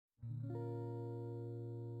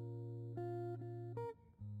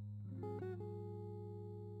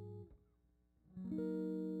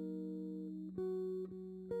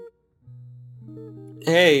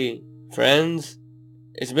Hey, friends.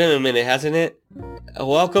 It's been a minute, hasn't it?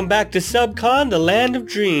 Welcome back to Subcon, the land of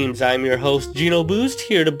dreams. I'm your host, Gino Boost,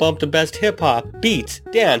 here to bump the best hip-hop, beats,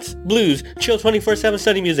 dance, blues, chill 24/7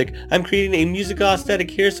 study music. I'm creating a musical aesthetic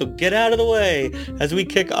here, so get out of the way. As we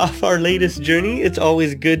kick off our latest journey, it's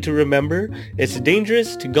always good to remember, it's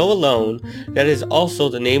dangerous to go alone. That is also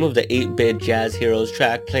the name of the 8-Bit Jazz Heroes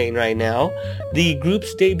track playing right now. The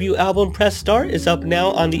group's debut album, Press Start, is up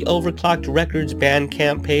now on the Overclocked Records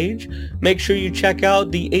Bandcamp page. Make sure you check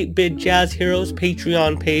out the 8-Bit Jazz Heroes Patreon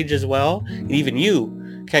page as well. And even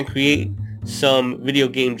you can create some video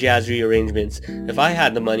game jazz rearrangements. If I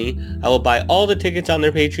had the money, I will buy all the tickets on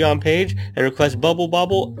their Patreon page and request Bubble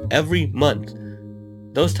Bobble every month.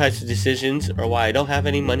 Those types of decisions are why I don't have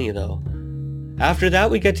any money though. After that,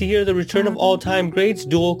 we get to hear the return of all-time greats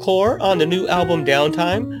Dual Core on the new album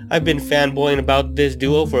Downtime. I've been fanboying about this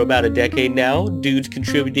duo for about a decade now. Dudes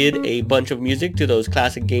contributed a bunch of music to those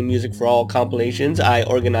classic Game Music for All compilations I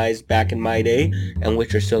organized back in my day, and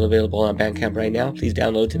which are still available on Bandcamp right now. Please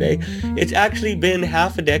download today. It's actually been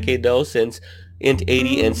half a decade though since Int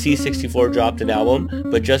 80 and C64 dropped an album,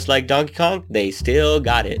 but just like Donkey Kong, they still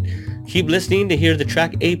got it. Keep listening to hear the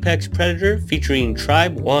track Apex Predator featuring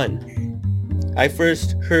Tribe One. I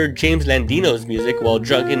first heard James Landino's music while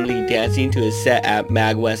drunkenly dancing to his set at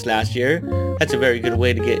MagWest last year. That's a very good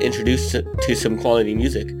way to get introduced to some quality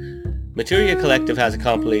music. Materia Collective has a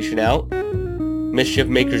compilation out, Mischief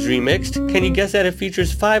Makers Remixed. Can you guess that it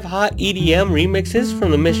features 5 hot EDM remixes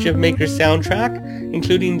from the Mischief Makers soundtrack,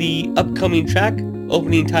 including the upcoming track,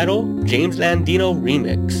 opening title, James Landino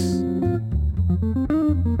Remix.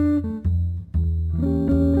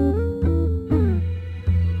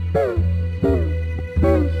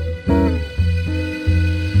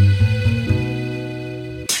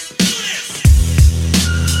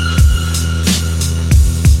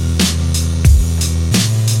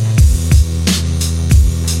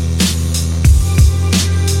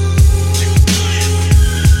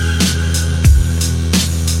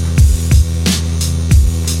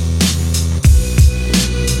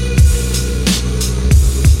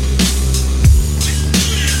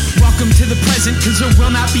 Cause there will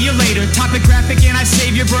not be a later. Topographic and I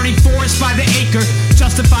save your burning forest by the acre.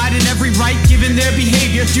 Justified in every right given their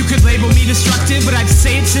behavior. You could label me destructive, but I'd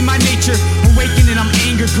say it's in my nature. Awakening, I'm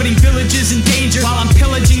angered, putting villages in danger while I'm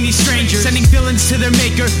pillaging these strangers, sending villains to their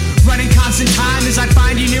maker. Running constant time as I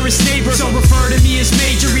find you nearest neighbor. So refer to me as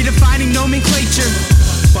major, redefining nomenclature.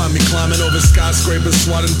 Find me climbing over skyscrapers,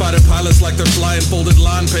 swatting fighter pilots like they're flying folded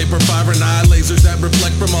line paper. Fire and eye lasers that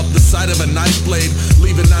reflect from up the side of a knife blade,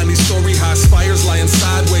 leaving 90-story high spires lying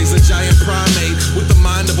sideways. A giant primate with the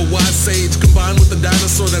mind of a wise sage, combined with a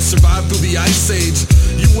dinosaur that survived through the ice age.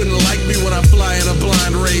 You wouldn't like me when I fly in a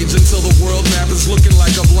blind rage until the world map is looking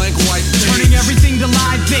like a blank white page. Turning everything to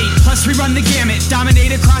live bait, plus we run the gamut.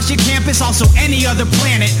 Dominate across your campus, also any other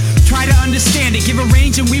planet. Try to understand it, give a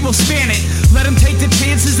range and we will span it. Let them take the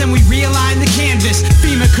chances, then we realign the canvas.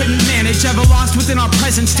 FEMA couldn't manage, ever lost within our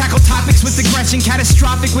presence. Tackle topics with aggression,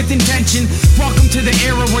 catastrophic with intention. Welcome to the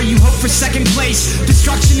era where you hope for second place.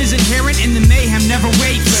 Destruction is inherent and the mayhem never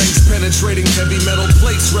waits. Bangs penetrating heavy metal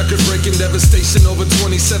plates, record-breaking devastation over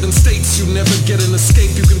 27 states. You never get an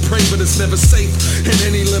escape, you can pray but it's never safe. And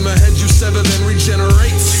any limb ahead you sever then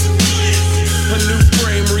regenerates. A new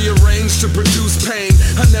frame rearranged to produce pain.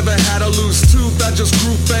 I never had a loose tooth, I just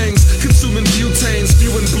grew fangs. Consuming butane,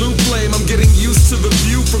 spewing blue flame. I'm getting used to the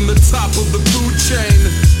view from the top of the food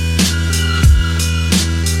chain.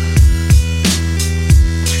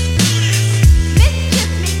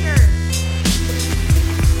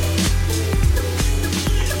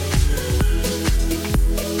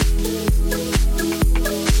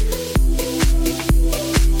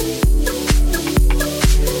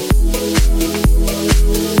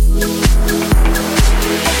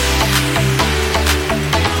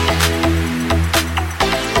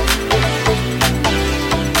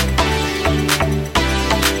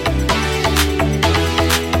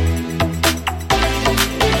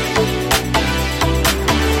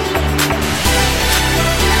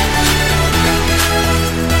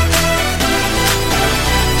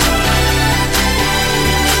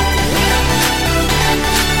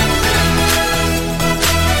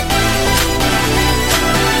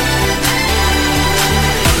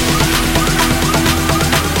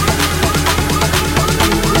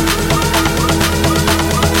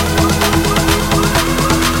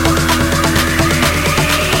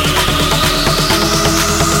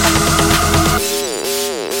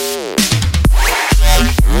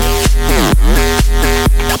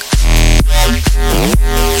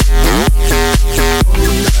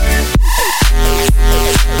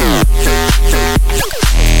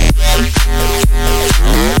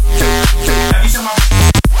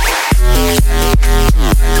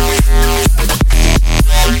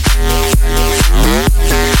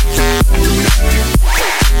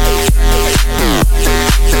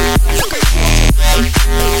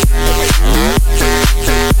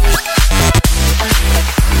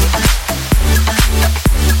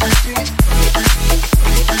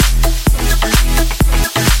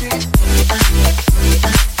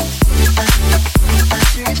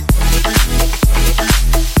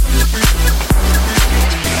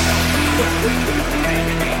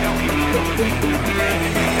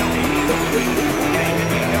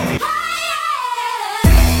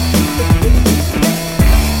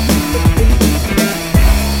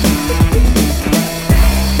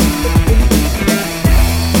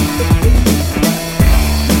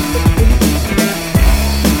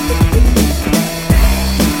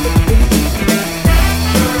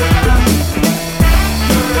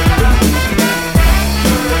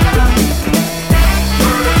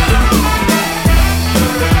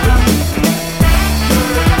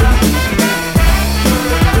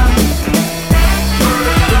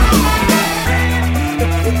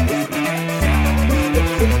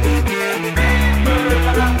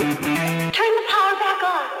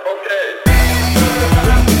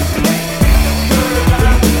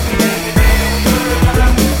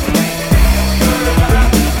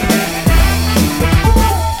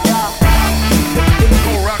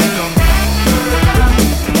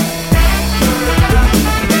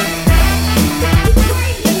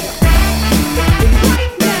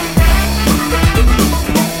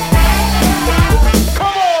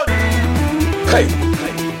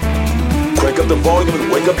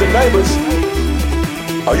 the neighbors.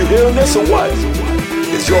 Are you hearing this or what?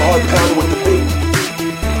 Is your heart pounding with the beat?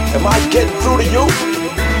 Am I getting through to you?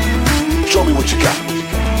 Show me what you got.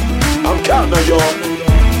 I'm counting on y'all.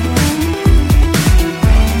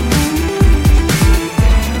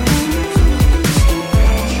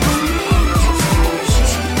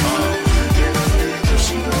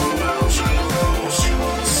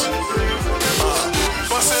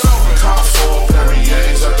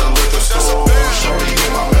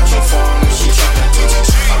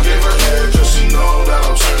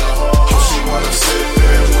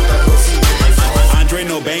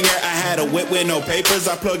 With no papers,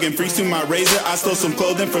 I plug in freeze to my razor. I stole some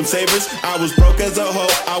clothing from Savers. I was broke as a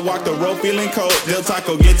hoe. I walked the road feeling cold. Del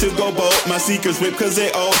Taco get to go bold. My seekers whip cause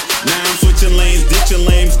they old. Now I'm switching lanes, ditching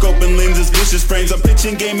lame, scoping lenses, vicious frames. I'm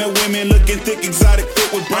pitching game at women, looking thick, exotic,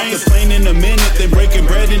 fit with brains. Plain in a minute, then breaking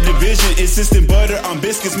bread in division. Insisting butter on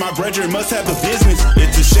biscuits, my brethren must have a business.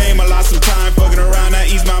 It's a shame I lost some time fucking around. I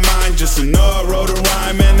ease my mind just to know I wrote a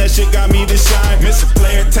rhyme. Man, that shit got me to shine. Mr.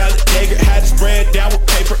 Player, talent, Jaeger, had to spread down with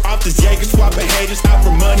paper off this Jaeger. Swapping haters out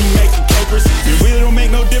for money, making capers. It really don't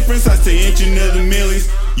make no difference. I stay inching to the millies.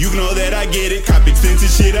 You know that I get it. Cop expensive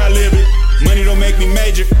shit, I live it. Money don't make me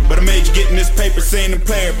major, but I major getting this paper. Saying the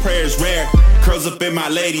player prayers rare. Curls up in my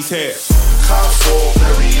lady's hair. Cop full,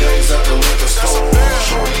 Perrier's at the liquor store.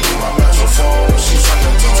 Shorty in my metrophone, she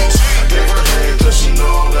tryna talk. I gave her head cause she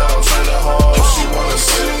know that I'm tryna hold. She wanna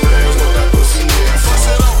sit there with that pussy in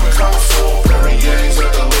front. Cop full, Perrier's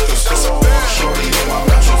at the liquor store. Shorty in my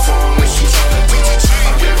metrophone, she tryna talk.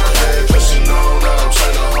 I gave her head cause she know that I'm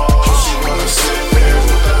tryna hold. She wanna sit there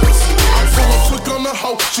with that pussy in front. I'm full of click on the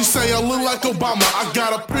hoe, she say I look like Obama. I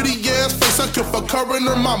got a pretty ass face, I could fuck her and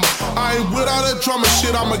her mama. I ain't without that drama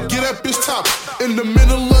shit, I'ma get that bitch top. In the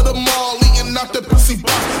middle of the mall, eating out that pussy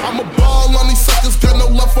box. I'm a ball on these suckers, got no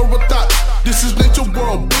love for a thought. This is nature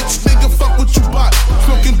world, bitch, nigga, fuck what you bought.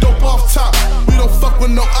 Smoking dope off top, we don't fuck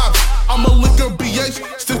with no ops. I'm a liquor BH,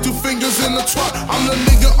 stick 2 fingers in the twat. I'm the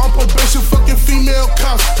nigga on probation, fucking female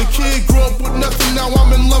cops. The kid grew up with nothing, now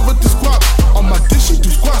I'm in love with the squad. On my dish, she do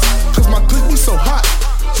squats, cause my click be so hot.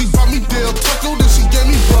 She bought me Del Taco, then she gave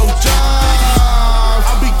me blowjobs.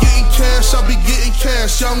 I be getting cash, I be getting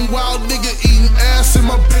cash. Young wild nigga eating ass in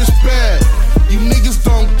my bitch bag. You niggas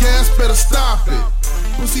don't gas, better stop it.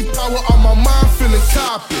 Pussy power on my mind, feeling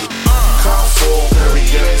cop it. Cop full,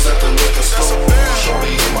 Perrier's at the liquor store.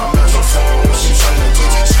 Shorty in my metrophone, she tryna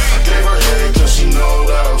teach. I gave her head cause she know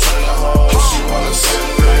that I'm tryna hold. She wanna sit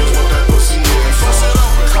there with that pussy in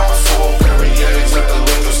front. Cop full, Perrier's at the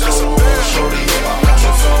liquor store. Shorty in my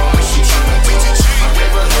metrophone, she tryna teach. I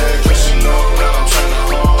gave her head cause she know that I'm tryna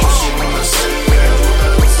hold. She wanna sit there with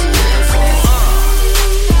that pussy in front.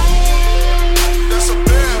 That's a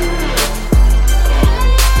bam.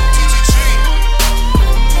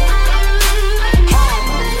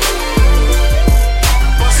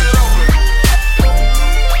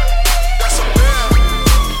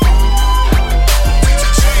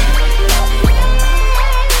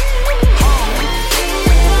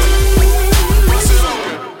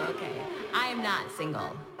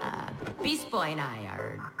 Single. Beast Boy and I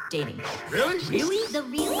are dating. Really? Really? The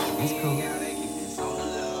real? That's cool.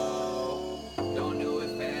 Don't do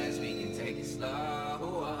it fast, we can take it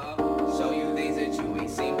slow. Show you things that you ain't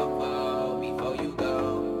seen before. Before you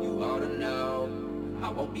go, you ought to know. I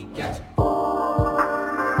won't be catching.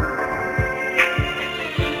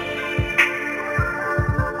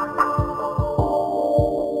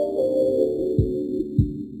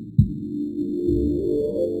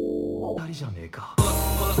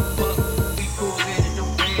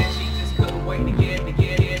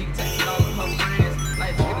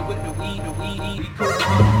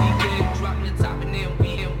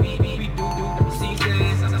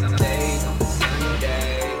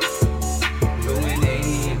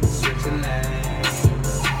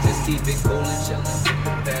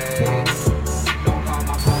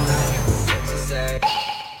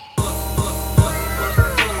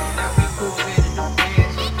 Now we cool in the band,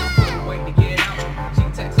 she waiting to get out. She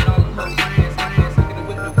texting all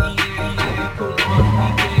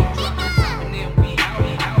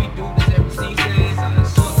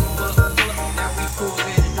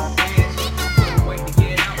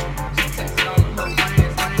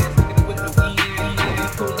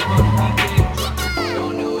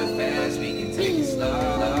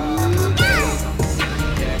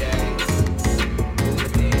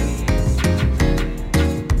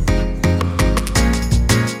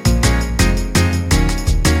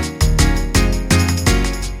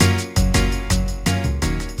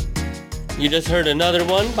You just heard another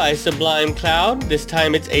one by Sublime Cloud. This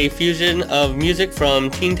time it's a fusion of music from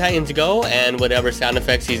Teen Titans Go and whatever sound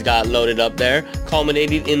effects he's got loaded up there,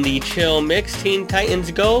 culminating in the chill mix Teen Titans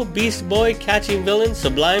Go, Beast Boy, Catching Villain,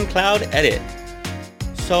 Sublime Cloud edit.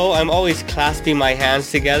 So I'm always clasping my hands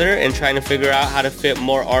together and trying to figure out how to fit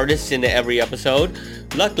more artists into every episode.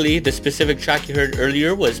 Luckily, the specific track you heard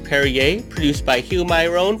earlier was Perrier, produced by Hugh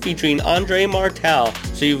Myron, featuring Andre Martel.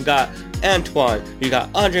 So you've got Antoine, you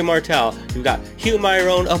got Andre Martel, you've got Hugh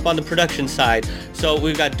Myron up on the production side. So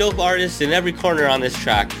we've got dope artists in every corner on this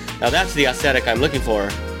track. Now that's the aesthetic I'm looking for.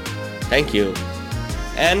 Thank you.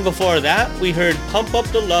 And before that, we heard Pump Up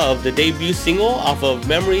the Love, the debut single off of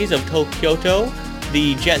Memories of Tokyoto,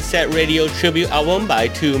 the Jet Set Radio tribute album by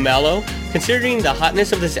 2 Mallow. Considering the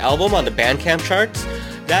hotness of this album on the Bandcamp charts,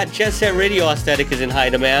 that Jet Set Radio aesthetic is in high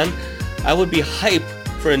demand. I would be hype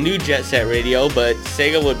for a new Jet Set Radio, but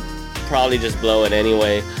Sega would probably just blow it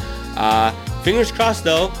anyway. Fingers crossed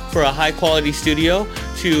though for a high quality studio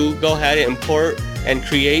to go ahead and import and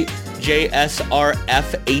create JSRF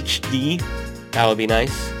HD. That would be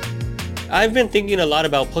nice. I've been thinking a lot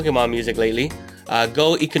about Pokemon music lately.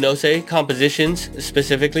 Go Ikonose compositions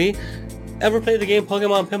specifically. Ever played the game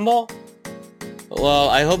Pokemon Pinball? Well,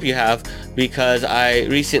 I hope you have, because I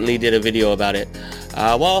recently did a video about it.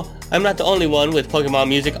 Well, I'm not the only one with Pokemon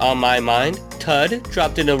music on my mind. Tud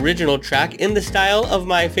dropped an original track in the style of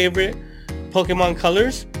my favorite Pokemon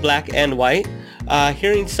colors, black and white.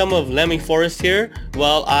 Hearing some of Lemmy Forest here,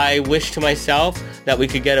 well, I wish to myself that we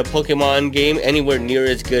could get a Pokemon game anywhere near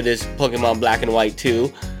as good as Pokemon Black and White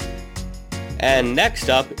 2. And next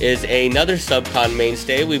up is another Subcon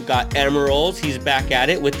mainstay. We've got Emeralds. He's back at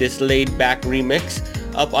it with this laid-back remix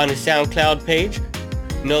up on his SoundCloud page,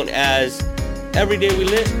 known as Everyday We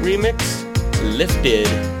Lit Remix Lifted.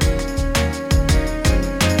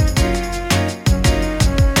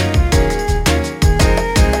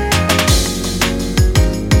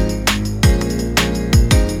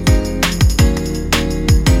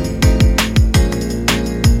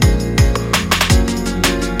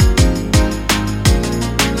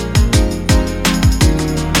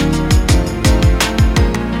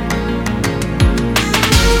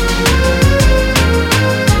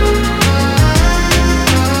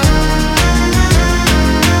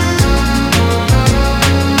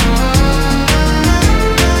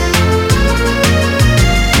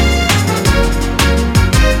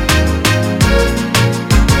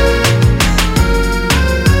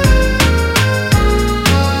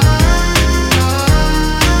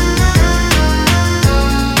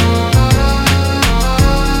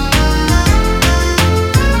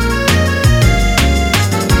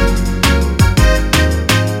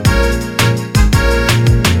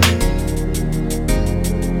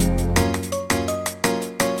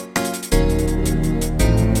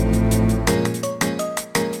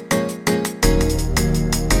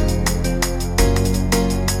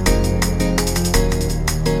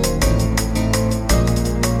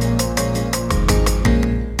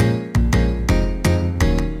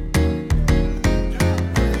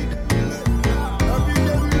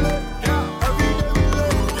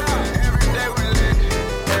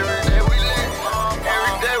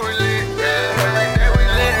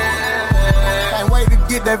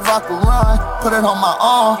 That vodka run, put it on my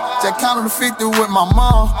arm. Just counted the 50 with my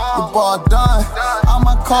mom. The ball done. All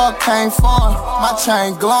my car came from. My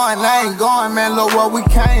chain glowing, I ain't going, man. Look where we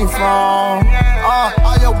came from.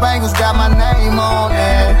 All your bangles got my name on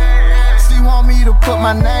it. She want me to put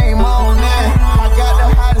my name on it. I got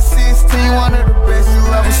the hottest 16, one of the best you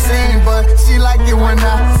ever seen. But she like it when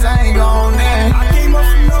I sang on it. I came up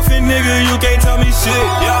from nothing, nigga. You can't tell me shit.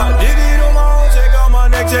 Yeah, did it on my own. Check out my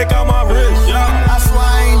neck, check out my wrist. Yeah. I swear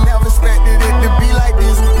I ain't never expected it to be like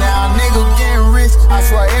this. Now nigga getting rich. I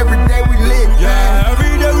swear every day we lit. Yeah,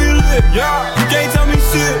 every day we lit. Yeah, you can't tell me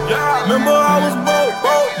shit. Yeah, remember I was broke.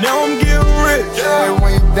 Now I'm getting rich. Yeah,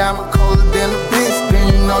 when you diamond colder than a bitch,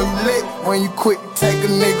 then you know you lit. When you quick to take a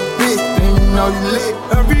nigga bitch, then you know you lit.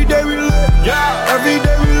 Every day we lit. Yeah, every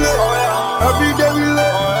day we lit. Every day we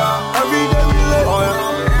lit. Every day we lit. Every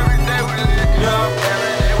day we lit. Yeah.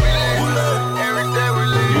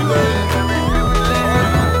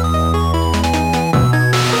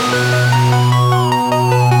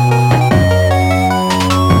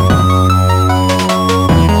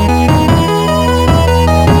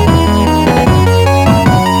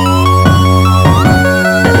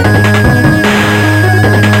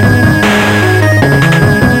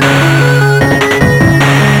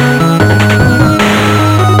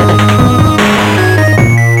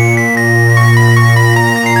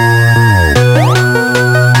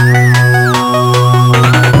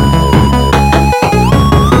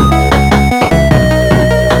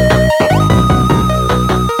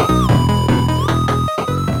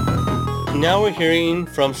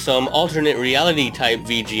 from some alternate reality type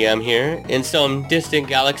VGM here. In some distant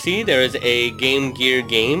galaxy, there is a Game Gear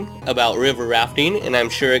game about river rafting, and I'm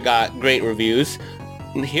sure it got great reviews.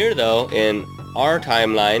 Here though, in our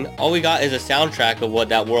timeline, all we got is a soundtrack of what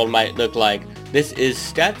that world might look like. This is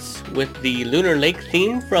Stets with the Lunar Lake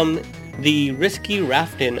theme from the Risky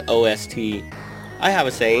Rafting OST. I have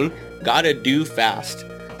a saying, gotta do fast.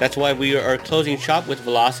 That's why we are closing shop with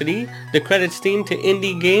Velocity, the credits theme to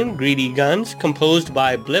indie game Greedy Guns, composed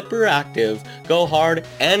by Blipper Active. Go hard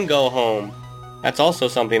and go home. That's also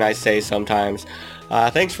something I say sometimes.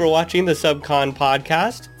 Thanks for watching the Subcon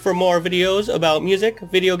podcast. For more videos about music,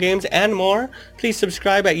 video games, and more, please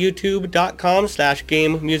subscribe at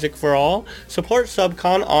youtube.com/GameMusicForAll. Support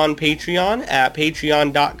Subcon on Patreon at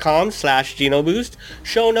patreon.com/GenoBoost.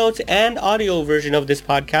 Show notes and audio version of this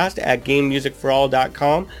podcast at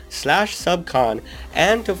GameMusicForAll.com/Subcon.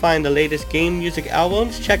 And to find the latest game music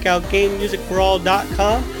albums, check out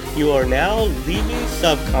GameMusicForAll.com. You are now leaving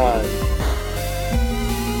Subcon.